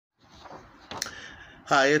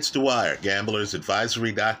Hi, it's Dwyer,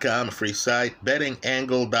 gamblersadvisory.com, a free site,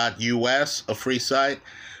 bettingangle.us, a free site.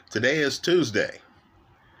 Today is Tuesday,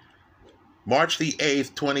 March the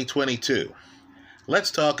 8th, 2022.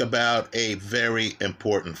 Let's talk about a very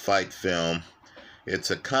important fight film.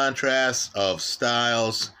 It's a contrast of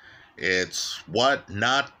styles. It's what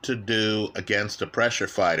not to do against a pressure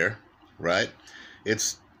fighter, right?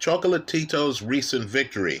 It's Chocolatito's recent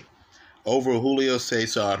victory over Julio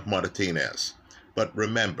Cesar Martinez. But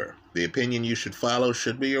remember, the opinion you should follow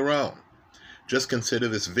should be your own. Just consider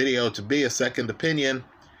this video to be a second opinion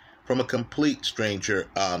from a complete stranger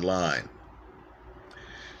online.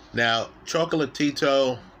 Now,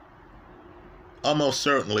 Chocolatito almost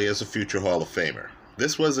certainly is a future Hall of Famer.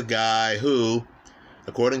 This was a guy who,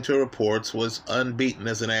 according to reports, was unbeaten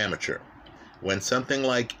as an amateur. Went something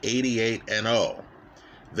like 88-0.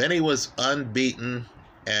 Then he was unbeaten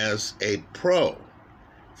as a pro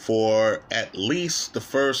for at least the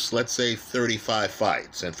first, let's say, 35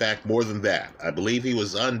 fights. In fact, more than that. I believe he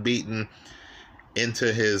was unbeaten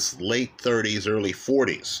into his late 30s, early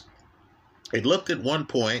 40s. It looked at one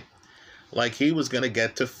point like he was going to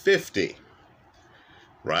get to 50,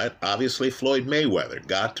 right? Obviously, Floyd Mayweather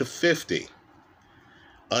got to 50,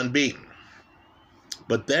 unbeaten.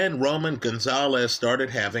 But then Roman Gonzalez started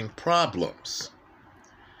having problems.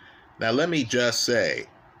 Now, let me just say,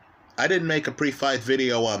 I didn't make a pre-fight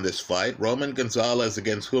video on this fight, Roman Gonzalez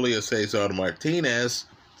against Julio Cesar Martinez,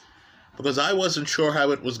 because I wasn't sure how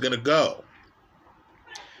it was going to go.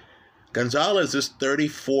 Gonzalez is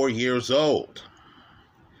 34 years old.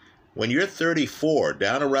 When you're 34,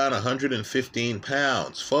 down around 115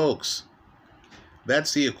 pounds, folks,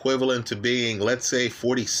 that's the equivalent to being, let's say,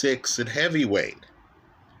 46 at heavyweight.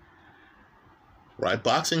 Right?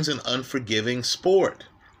 Boxing's an unforgiving sport.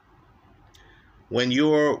 When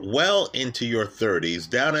you're well into your 30s,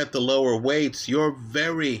 down at the lower weights, you're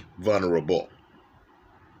very vulnerable.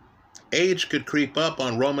 Age could creep up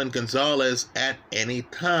on Roman Gonzalez at any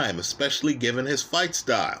time, especially given his fight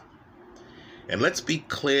style. And let's be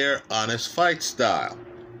clear on his fight style.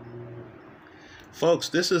 Folks,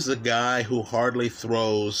 this is a guy who hardly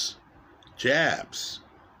throws jabs.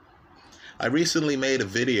 I recently made a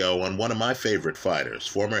video on one of my favorite fighters,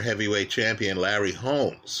 former heavyweight champion Larry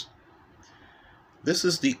Holmes. This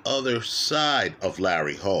is the other side of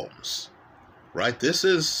Larry Holmes, right? This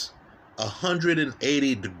is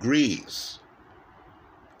 180 degrees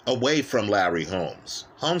away from Larry Holmes.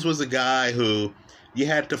 Holmes was a guy who you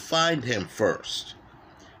had to find him first.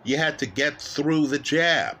 You had to get through the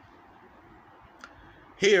jab.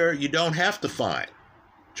 Here, you don't have to find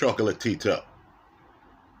Chocolatito.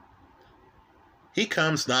 He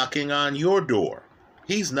comes knocking on your door.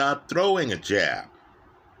 He's not throwing a jab.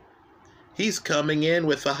 He's coming in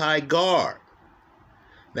with a high guard.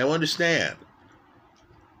 Now understand,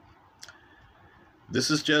 this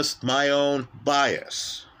is just my own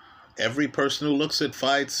bias. Every person who looks at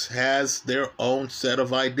fights has their own set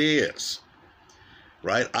of ideas,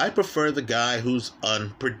 right? I prefer the guy who's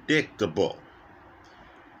unpredictable.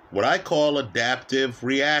 What I call adaptive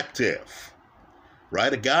reactive,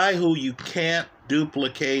 right? A guy who you can't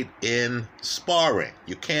duplicate in sparring.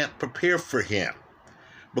 You can't prepare for him,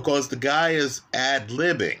 because the guy is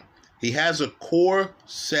ad-libbing. He has a core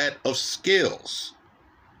set of skills,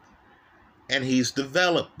 and he's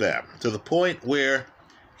developed them to the point where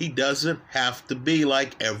he doesn't have to be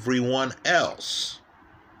like everyone else,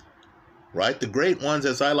 right? The great ones,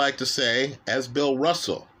 as I like to say, as Bill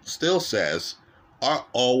Russell still says, are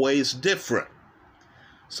always different.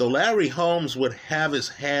 So Larry Holmes would have his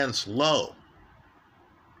hands low,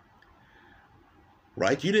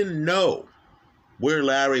 right? You didn't know where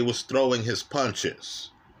Larry was throwing his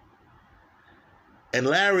punches. And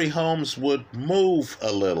Larry Holmes would move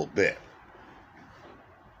a little bit,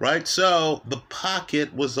 right? So the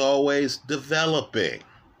pocket was always developing.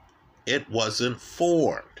 It wasn't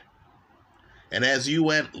formed. And as you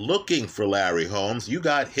went looking for Larry Holmes, you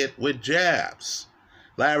got hit with jabs.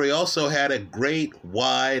 Larry also had a great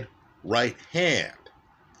wide right hand,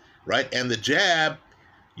 right? And the jab,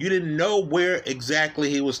 you didn't know where exactly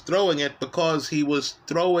he was throwing it because he was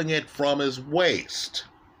throwing it from his waist.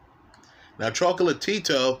 Now,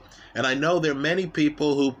 Chocolatito, and I know there are many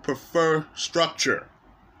people who prefer structure,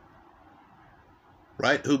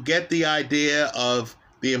 right? Who get the idea of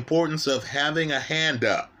the importance of having a hand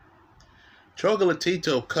up.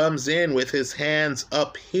 Chocolatito comes in with his hands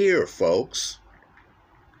up here, folks,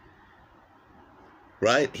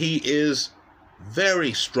 right? He is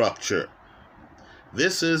very structured.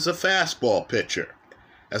 This is a fastball pitcher.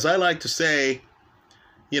 As I like to say,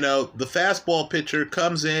 you know, the fastball pitcher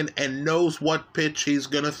comes in and knows what pitch he's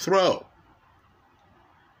going to throw.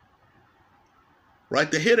 right?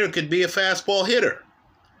 The hitter could be a fastball hitter.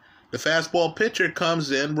 The fastball pitcher comes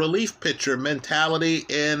in, relief pitcher mentality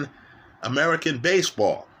in American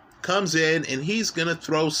baseball. Comes in and he's going to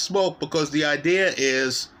throw smoke because the idea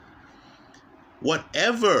is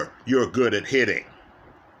whatever you're good at hitting,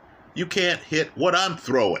 you can't hit what I'm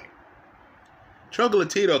throwing.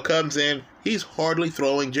 Chocolatito comes in, he's hardly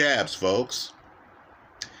throwing jabs, folks.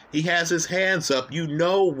 He has his hands up. You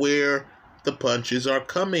know where the punches are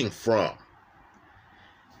coming from.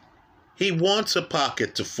 He wants a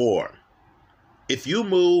pocket to form. If you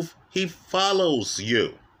move, he follows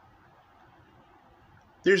you.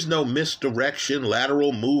 There's no misdirection,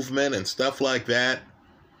 lateral movement, and stuff like that.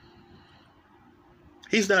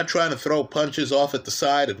 He's not trying to throw punches off at the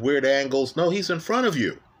side at weird angles. No, he's in front of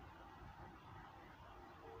you.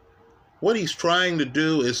 What he's trying to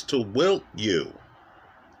do is to wilt you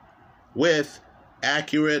with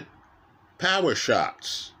accurate power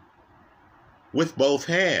shots with both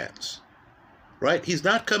hands, right? He's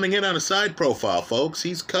not coming in on a side profile, folks.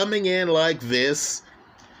 He's coming in like this.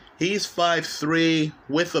 He's 5'3"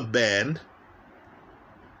 with a bend,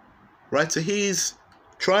 right? So he's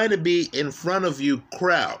trying to be in front of you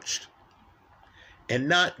crouched and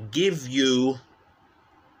not give you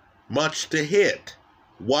much to hit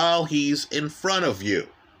while he's in front of you.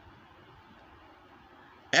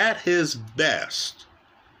 At his best,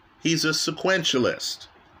 he's a sequentialist.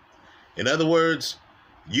 In other words,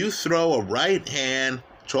 you throw a right hand,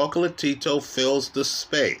 Chocolatito fills the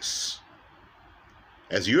space.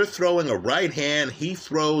 As you're throwing a right hand, he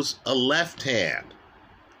throws a left hand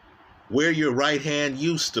where your right hand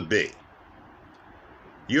used to be.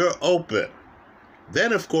 You're open.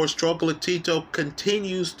 Then, of course, Chocolatito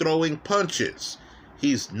continues throwing punches.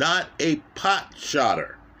 He's not a pot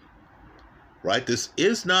shotter, right? This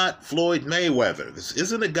is not Floyd Mayweather. This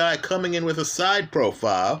isn't a guy coming in with a side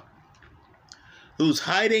profile who's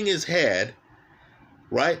hiding his head,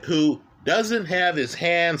 right? Who doesn't have his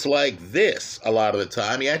hands like this a lot of the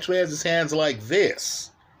time. He actually has his hands like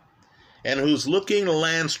this. And who's looking to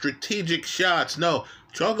land strategic shots. No,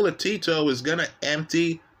 Chocolatito is going to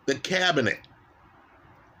empty the cabinet.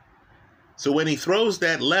 So when he throws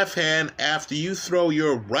that left hand after you throw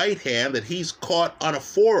your right hand that he's caught on a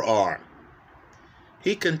forearm,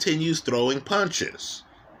 he continues throwing punches.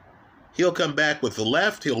 He'll come back with the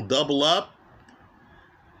left. He'll double up.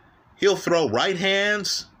 He'll throw right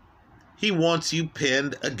hands. He wants you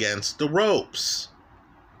pinned against the ropes.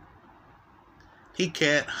 He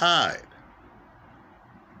can't hide.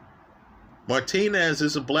 Martinez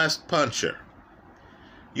is a blessed puncher.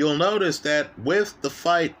 You'll notice that with the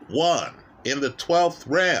fight won in the 12th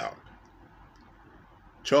round,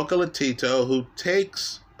 Chocolatito, who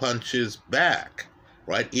takes punches back,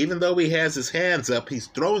 right? Even though he has his hands up, he's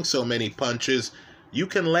throwing so many punches, you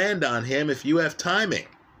can land on him if you have timing.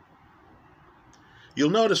 You'll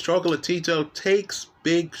notice Chocolatito takes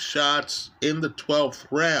big shots in the 12th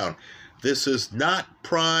round. This is not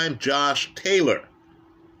prime Josh Taylor.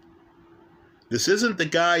 This isn't the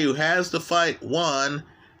guy who has the fight won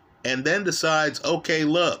and then decides, okay,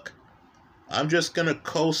 look, I'm just going to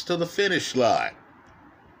coast to the finish line.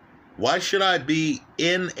 Why should I be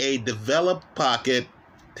in a developed pocket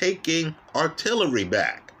taking artillery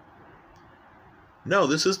back? No,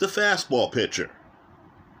 this is the fastball pitcher.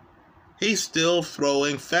 He's still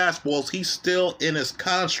throwing fastballs. He's still in his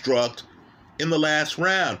construct in the last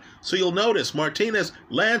round. So you'll notice Martinez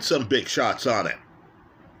lands some big shots on him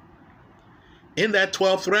in that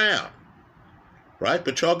 12th round, right?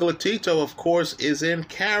 But Chocolatito, of course, is in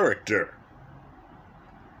character.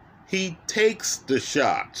 He takes the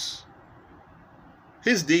shots.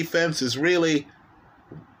 His defense is really,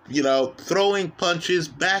 throwing punches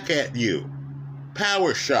back at you.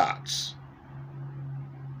 Power shots.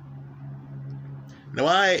 Now,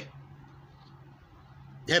 I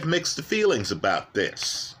have mixed feelings about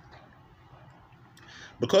this.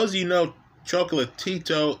 Because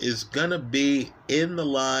Chocolatito is going to be in the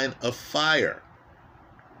line of fire.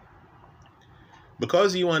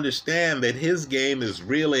 Because you understand that his game is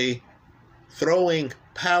really throwing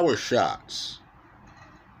power shots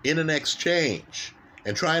in an exchange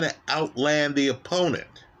and trying to outland the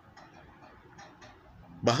opponent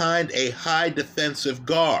behind a high defensive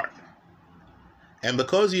guard. And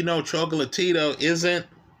because Chocolatito isn't,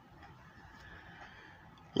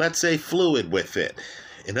 let's say, fluid with it.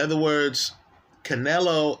 In other words,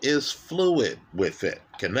 Canelo is fluid with it.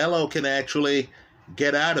 Canelo can actually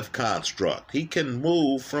get out of construct. He can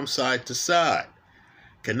move from side to side.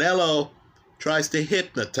 Canelo tries to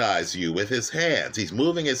hypnotize you with his hands. He's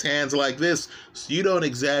moving his hands like this, so you don't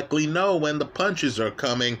exactly know when the punches are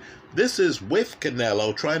coming. This is with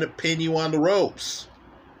Canelo trying to pin you on the ropes.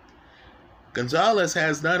 Gonzalez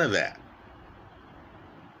has none of that.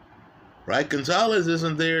 Right? Gonzalez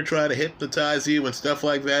isn't there trying to hypnotize you and stuff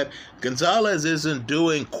like that. Gonzalez isn't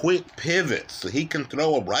doing quick pivots so he can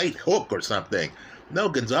throw a right hook or something. No,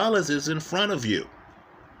 Gonzalez is in front of you.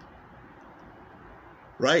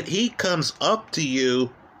 Right? He comes up to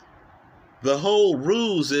you. The whole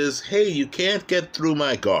ruse is, hey, you can't get through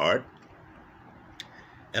my guard.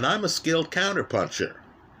 And I'm a skilled counterpuncher.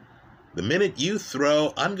 The minute you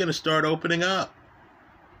throw, I'm going to start opening up.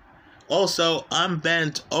 Also, I'm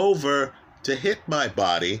bent over to hit my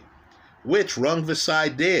body, which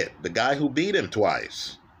Rungvisai did, the guy who beat him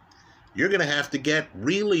twice. You're going to have to get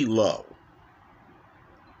really low.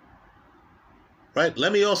 Right?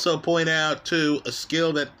 Let me also point out, too, a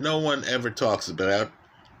skill that no one ever talks about.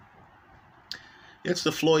 It's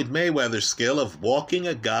the Floyd Mayweather skill of walking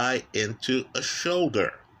a guy into a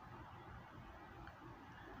shoulder.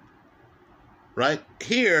 Right?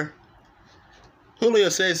 Here, Julio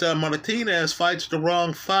Cesar Martinez fights the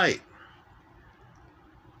wrong fight.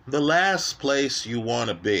 The last place you want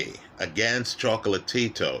to be against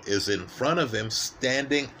Chocolatito is in front of him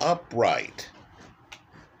standing upright,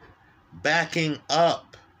 backing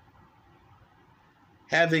up,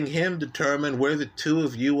 having him determine where the two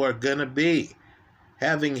of you are going to be,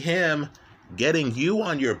 having him getting you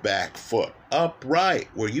on your back foot, upright,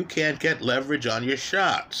 where you can't get leverage on your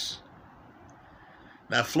shots.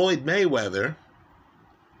 Now, Floyd Mayweather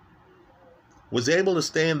was able to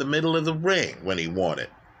stay in the middle of the ring when he wanted.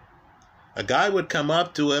 A guy would come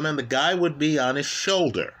up to him and the guy would be on his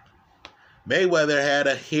shoulder. Mayweather had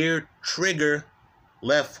a hair trigger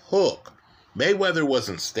left hook. Mayweather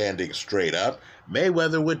wasn't standing straight up.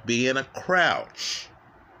 Mayweather would be in a crouch.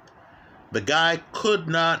 The guy could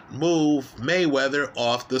not move Mayweather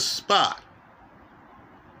off the spot.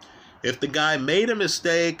 If the guy made a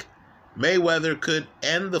mistake, Mayweather could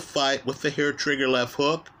end the fight with the hair trigger left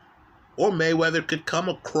hook, or Mayweather could come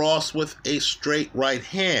across with a straight right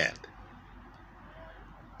hand.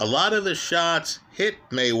 A lot of the shots hit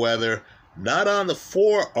Mayweather not on the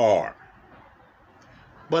forearm,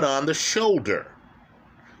 but on the shoulder,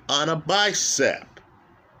 on a bicep.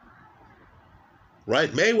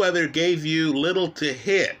 Right? Mayweather gave you little to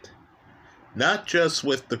hit, not just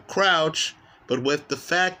with the crouch, but with the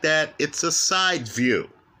fact that it's a side view.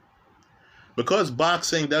 Because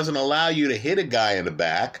boxing doesn't allow you to hit a guy in the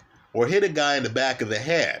back or hit a guy in the back of the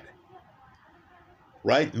head,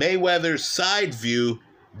 right? Mayweather's side view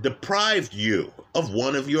deprived you of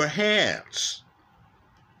one of your hands.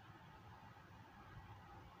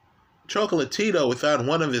 Chocolatito, without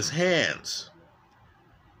one of his hands,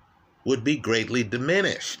 would be greatly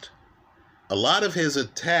diminished. A lot of his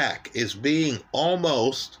attack is being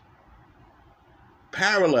almost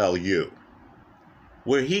parallel you,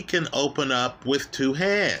 where he can open up with two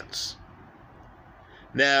hands.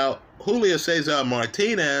 Now, Julio Cesar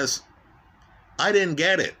Martinez, I didn't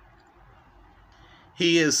get it.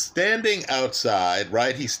 He is standing outside,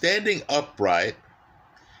 right? He's standing upright.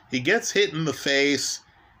 He gets hit in the face,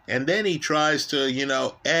 and then he tries to,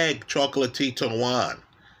 egg Chocolatito on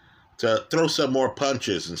to throw some more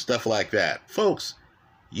punches and stuff like that. Folks,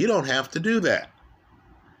 you don't have to do that.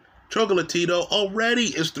 Chocolatito already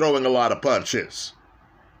is throwing a lot of punches.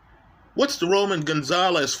 What's the Roman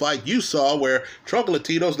Gonzalez fight you saw where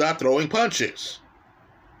Chocolatito's not throwing punches?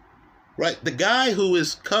 Right? The guy who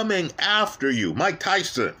is coming after you, Mike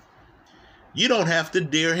Tyson, you don't have to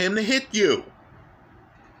dare him to hit you.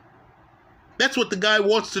 That's what the guy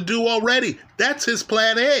wants to do already. That's his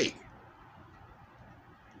plan A.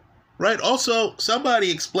 Right? Also,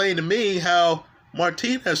 somebody explained to me how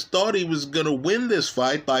Martinez thought he was going to win this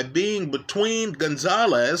fight by being between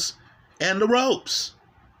Gonzalez and the ropes.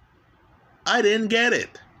 I didn't get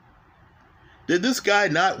it. Did this guy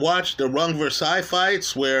not watch the Rungvisai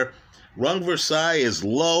fights where Rungvisai is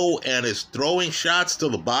low and is throwing shots to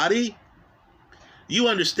the body? You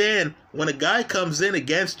understand, when a guy comes in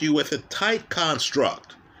against you with a tight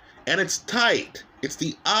construct, and it's tight, it's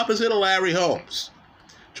the opposite of Larry Holmes.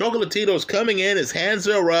 Chocolatito's coming in, his hands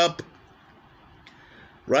are up,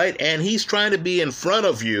 right? And he's trying to be in front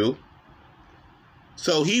of you.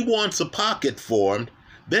 So he wants a pocket formed.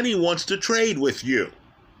 Then he wants to trade with you.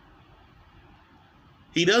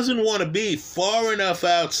 He doesn't want to be far enough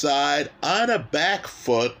outside on a back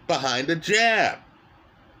foot behind a jab.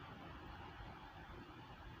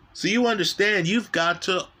 So you understand, you've got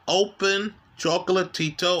to open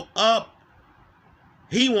Chocolatito up.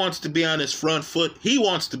 He wants to be on his front foot. He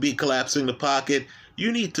wants to be collapsing the pocket.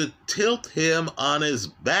 You need to tilt him on his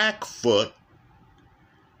back foot.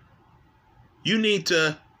 You need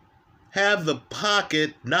to have the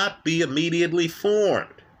pocket not be immediately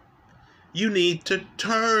formed. You need to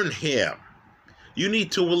turn him. You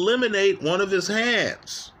need to eliminate one of his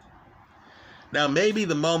hands. Now, maybe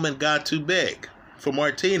the moment got too big for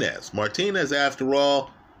Martinez. Martinez, after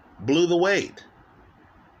all, blew the weight,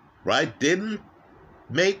 right? Didn't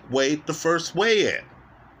make weight the first weigh-in.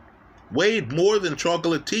 Weighed more than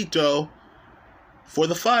Chocolatito for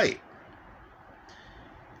the fight.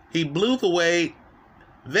 He blew the weight.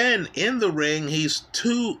 Then in the ring, he's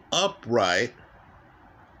too upright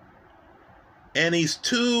and he's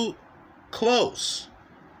too close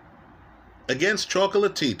against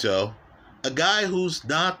Chocolatito, a guy who's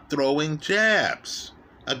not throwing jabs,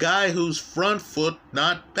 a guy who's front foot,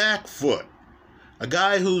 not back foot, a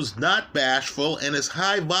guy who's not bashful and is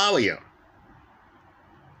high volume.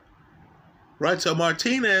 Right, so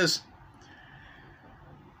Martinez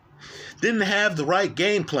didn't have the right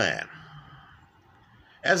game plan.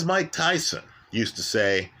 As Mike Tyson used to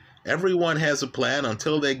say, everyone has a plan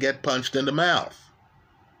until they get punched in the mouth.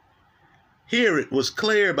 Here it was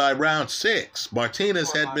clear by round 6,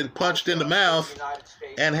 Martinez had been punched in the mouth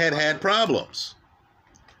and had problems.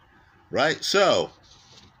 Right? So,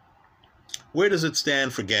 where does it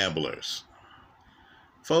stand for gamblers?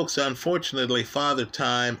 Folks, unfortunately, Father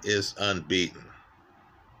Time is unbeaten.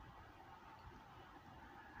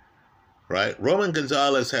 Right? Roman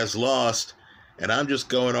Gonzalez has lost, and I'm just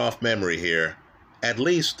going off memory here, at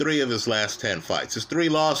least 3 of his last 10 fights. His 3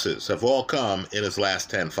 losses have all come in his last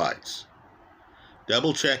 10 fights.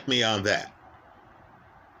 Double check me on that.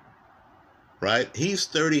 Right? He's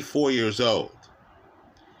 34 years old.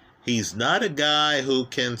 He's not a guy who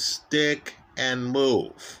can stick and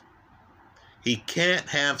move. He can't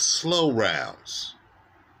have slow rounds.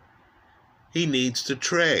 He needs to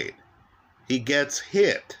trade. He gets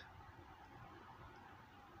hit.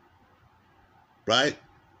 Right?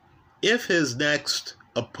 If his next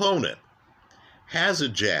opponent has a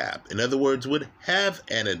jab, in other words, would have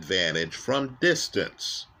an advantage from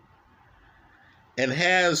distance, and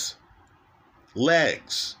has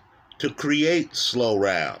legs to create slow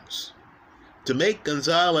rounds, to make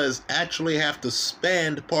Gonzalez actually have to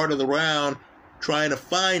spend part of the round trying to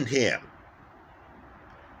find him,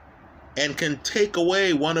 and can take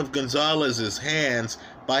away one of Gonzalez's hands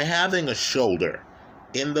by having a shoulder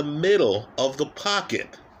in the middle of the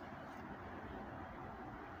pocket,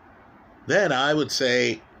 then I would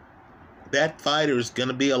say that fighter is going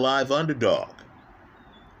to be a live underdog.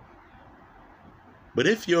 But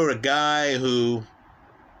if you're a guy who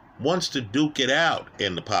wants to duke it out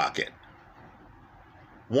in the pocket,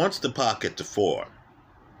 wants the pocket to form,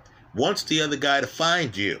 wants the other guy to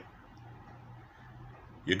find you,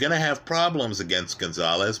 you're going to have problems against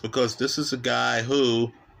Gonzalez, because this is a guy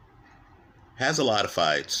who has a lot of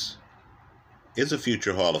fights, is a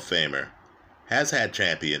future Hall of Famer, has had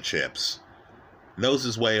championships, knows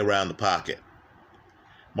his way around the pocket.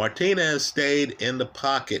 Martinez stayed in the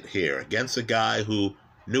pocket here against a guy who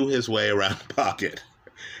knew his way around the pocket.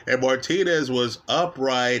 And Martinez was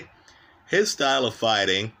upright. His style of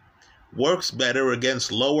fighting works better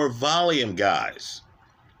against lower volume guys.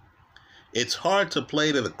 It's hard to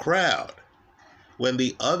play to the crowd when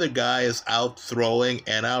the other guy is out throwing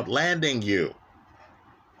and outlanding you.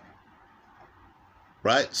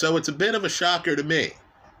 Right? So it's a bit of a shocker to me.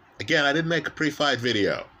 Again, I didn't make a pre-fight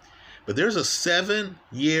video, but there's a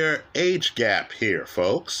 7-year age gap here,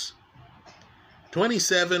 folks.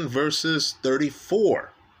 27 versus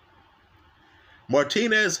 34.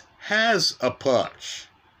 Martinez has a punch.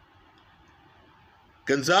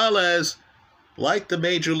 Gonzalez, like the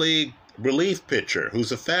major league relief pitcher,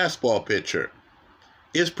 who's a fastball pitcher,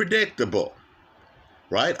 is predictable.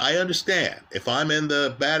 Right? I understand. If I'm in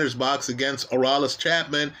the batter's box against Aroldis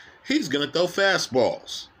Chapman, he's going to throw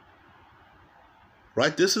fastballs.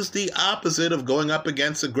 Right? This is the opposite of going up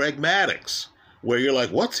against a Greg Maddux, where you're like,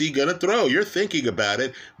 what's he going to throw? You're thinking about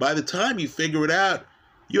it. By the time you figure it out,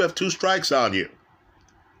 you have 2 strikes on you.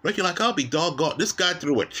 Right? You're like, I'll be doggone. This guy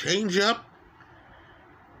threw a changeup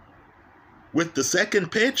with the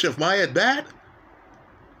second pitch of my at-bat.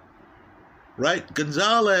 Right?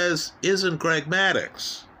 Gonzalez isn't Greg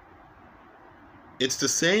Maddux. It's the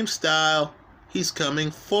same style. He's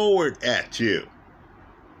coming forward at you.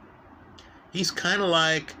 He's kind of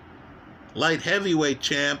like light heavyweight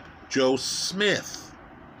champ Joe Smith.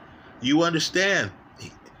 You understand?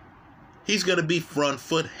 He's going to be front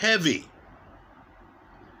foot heavy.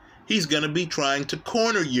 He's going to be trying to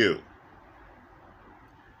corner you.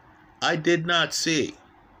 I did not see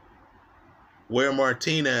where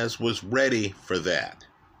Martinez was ready for that.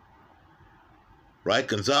 Right?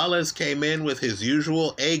 Gonzalez came in with his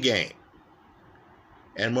usual A game,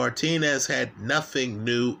 and Martinez had nothing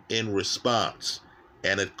new in response,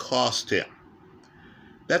 and it cost him.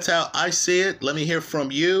 That's how I see it. Let me hear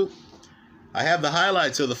from you. I have the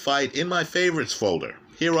highlights of the fight in my favorites folder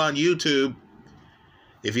here on YouTube.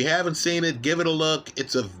 If you haven't seen it, give it a look.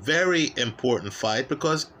 It's a very important fight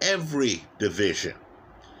because every division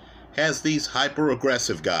has these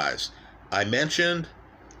hyper-aggressive guys. I mentioned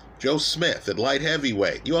Joe Smith at light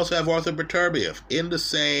heavyweight. You also have Arthur Beterbiev in the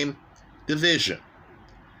same division.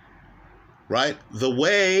 Right? The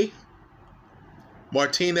way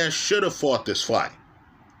Martinez should have fought this fight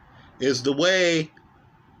is the way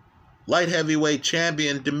light heavyweight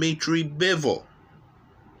champion Dmitry Bivol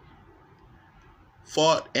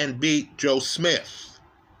fought and beat Joe Smith.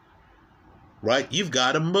 Right? You've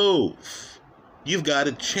got to move. You've got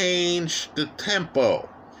to change the tempo.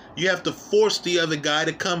 You have to force the other guy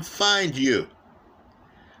to come find you.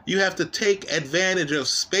 You have to take advantage of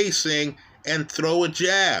spacing and throw a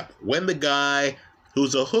jab when the guy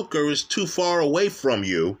who's a hooker is too far away from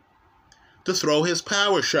you to throw his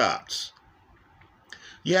power shots.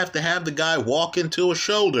 You have to have the guy walk into a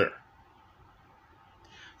shoulder.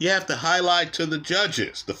 You have to highlight to the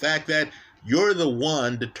judges the fact that you're the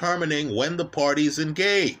one determining when the parties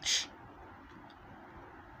engage.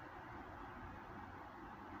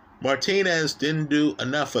 Martinez didn't do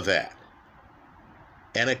enough of that,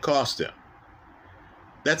 and it cost him.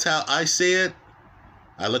 That's how I see it.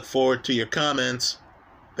 I look forward to your comments.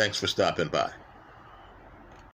 Thanks for stopping by.